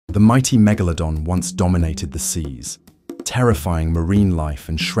The mighty Megalodon once dominated the seas, terrifying marine life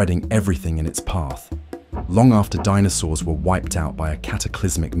and shredding everything in its path, long after dinosaurs were wiped out by a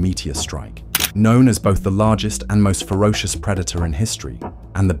cataclysmic meteor strike. Known as both the largest and most ferocious predator in history,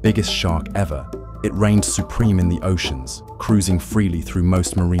 and the biggest shark ever, it reigned supreme in the oceans, cruising freely through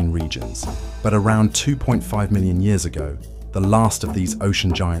most marine regions. But around 2.5 million years ago, the last of these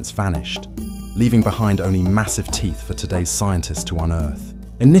ocean giants vanished, leaving behind only massive teeth for today's scientists to unearth.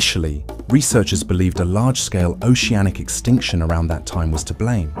 Initially, researchers believed a large-scale oceanic extinction around that time was to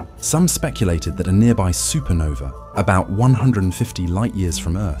blame. Some speculated that a nearby supernova, about 150 light-years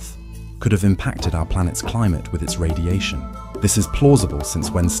from Earth, could have impacted our planet's climate with its radiation. This is plausible since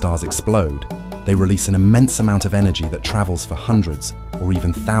when stars explode, they release an immense amount of energy that travels for hundreds or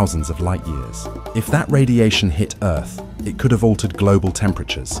even thousands of light-years. If that radiation hit Earth, it could have altered global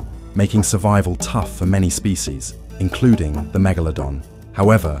temperatures, making survival tough for many species, including the Megalodon.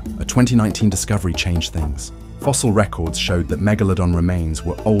 However, a 2019 discovery changed things. Fossil records showed that Megalodon remains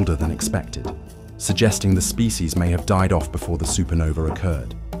were older than expected, suggesting the species may have died off before the supernova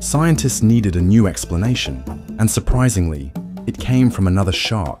occurred. Scientists needed a new explanation, and surprisingly, it came from another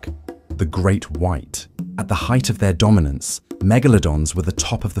shark, the great white. At the height of their dominance, Megalodons were the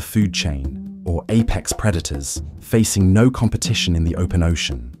top of the food chain, or apex predators, facing no competition in the open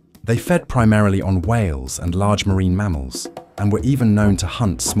ocean. They fed primarily on whales and large marine mammals, and were even known to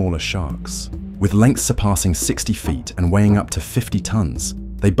hunt smaller sharks. With lengths surpassing 60 feet and weighing up to 50 tons,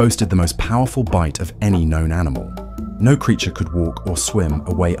 they boasted the most powerful bite of any known animal. No creature could walk or swim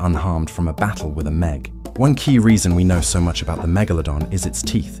away unharmed from a battle with a meg. One key reason we know so much about the Megalodon is its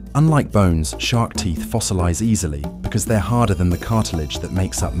teeth. Unlike bones, shark teeth fossilize easily because they're harder than the cartilage that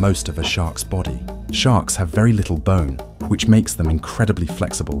makes up most of a shark's body. Sharks have very little bone, which makes them incredibly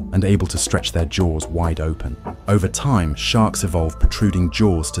flexible and able to stretch their jaws wide open. Over time, sharks evolved protruding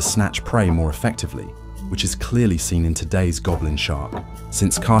jaws to snatch prey more effectively, which is clearly seen in today's goblin shark.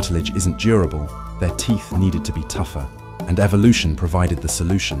 Since cartilage isn't durable, their teeth needed to be tougher, and evolution provided the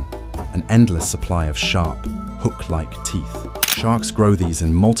solution: an endless supply of sharp, hook-like teeth. Sharks grow these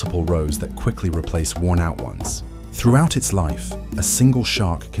in multiple rows that quickly replace worn-out ones. Throughout its life, a single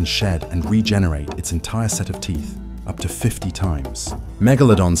shark can shed and regenerate its entire set of teeth up to 50 times.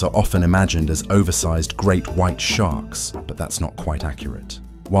 Megalodons are often imagined as oversized great white sharks, but that's not quite accurate.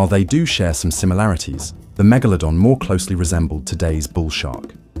 While they do share some similarities, the Megalodon more closely resembled today's bull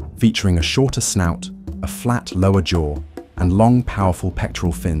shark, featuring a shorter snout, a flat lower jaw, and long, powerful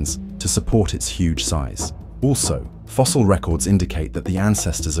pectoral fins to support its huge size. Also, fossil records indicate that the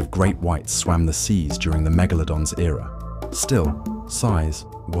ancestors of great whites swam the seas during the Megalodon's era. Still, size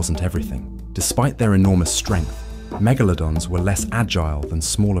wasn't everything. Despite their enormous strength, Megalodons were less agile than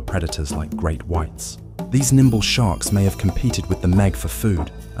smaller predators like great whites. These nimble sharks may have competed with the meg for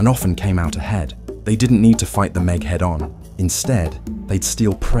food and often came out ahead. They didn't need to fight the meg head-on. Instead, they'd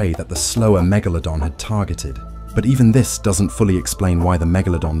steal prey that the slower Megalodon had targeted. But even this doesn't fully explain why the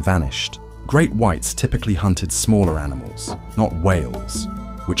Megalodon vanished. Great whites typically hunted smaller animals, not whales,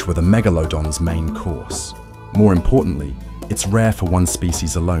 which were the Megalodon's main course. More importantly, it's rare for one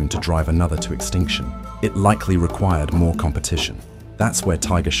species alone to drive another to extinction. It likely required more competition. That's where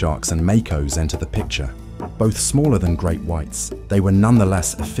tiger sharks and makos enter the picture. Both smaller than great whites, they were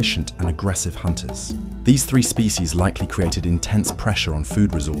nonetheless efficient and aggressive hunters. These three species likely created intense pressure on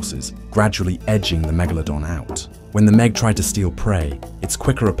food resources, gradually edging the Megalodon out. When the meg tried to steal prey, its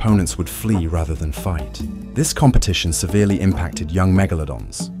quicker opponents would flee rather than fight. This competition severely impacted young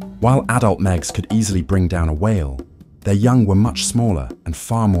Megalodons. While adult megs could easily bring down a whale, their young were much smaller and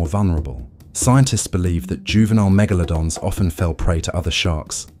far more vulnerable. Scientists believe that juvenile Megalodons often fell prey to other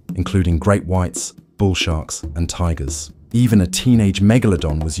sharks, including great whites, bull sharks, and tigers. Even a teenage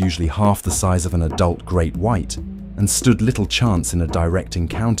Megalodon was usually half the size of an adult great white and stood little chance in a direct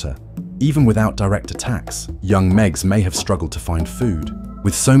encounter. Even without direct attacks, young megs may have struggled to find food.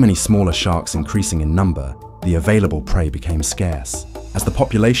 With so many smaller sharks increasing in number, the available prey became scarce. As the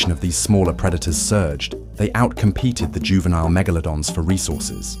population of these smaller predators surged, they outcompeted the juvenile Megalodons for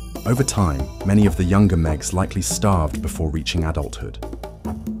resources. Over time, many of the younger megs likely starved before reaching adulthood.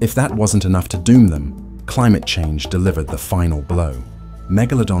 If that wasn't enough to doom them, climate change delivered the final blow.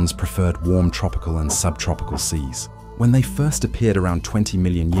 Megalodons preferred warm tropical and subtropical seas. When they first appeared around 20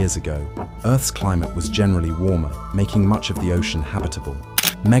 million years ago, Earth's climate was generally warmer, making much of the ocean habitable.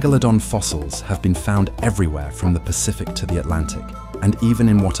 Megalodon fossils have been found everywhere from the Pacific to the Atlantic, and even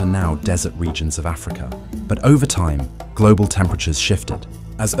in what are now desert regions of Africa. But over time, global temperatures shifted.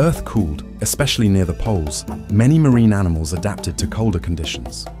 As Earth cooled, especially near the poles, many marine animals adapted to colder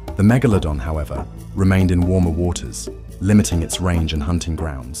conditions. The Megalodon, however, remained in warmer waters, limiting its range and hunting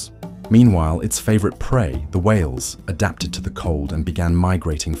grounds. Meanwhile, its favorite prey, the whales, adapted to the cold and began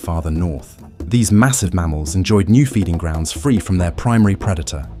migrating farther north. These massive mammals enjoyed new feeding grounds free from their primary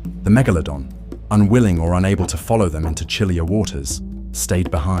predator, the Megalodon. Unwilling or unable to follow them into chillier waters, stayed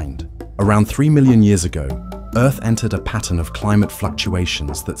behind. Around 3 million years ago, Earth entered a pattern of climate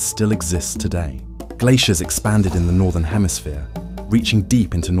fluctuations that still exists today. Glaciers expanded in the northern hemisphere, reaching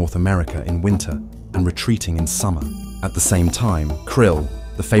deep into North America in winter and retreating in summer. At the same time, krill,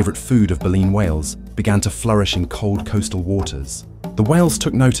 the favorite food of baleen whales, began to flourish in cold coastal waters. The whales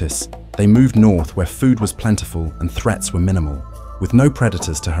took notice. They moved north where food was plentiful and threats were minimal. With no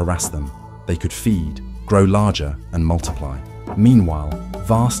predators to harass them, they could feed, grow larger, and multiply. Meanwhile,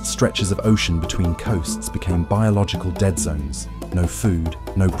 vast stretches of ocean between coasts became biological dead zones. No food,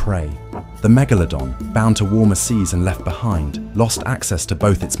 no prey. The Megalodon, bound to warmer seas and left behind, lost access to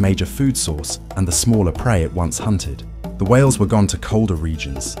both its major food source and the smaller prey it once hunted. The whales were gone to colder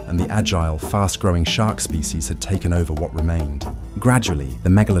regions, and the agile, fast-growing shark species had taken over what remained. Gradually, the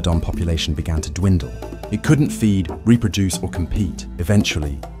Megalodon population began to dwindle. It couldn't feed, reproduce, or compete.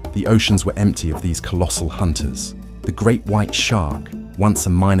 Eventually, the oceans were empty of these colossal hunters. The great white shark, once a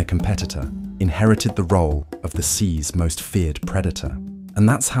minor competitor, inherited the role of the sea's most feared predator. And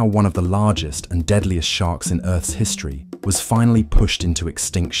that's how one of the largest and deadliest sharks in Earth's history was finally pushed into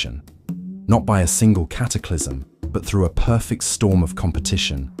extinction. Not by a single cataclysm, but through a perfect storm of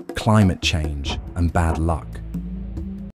competition, climate change, and bad luck.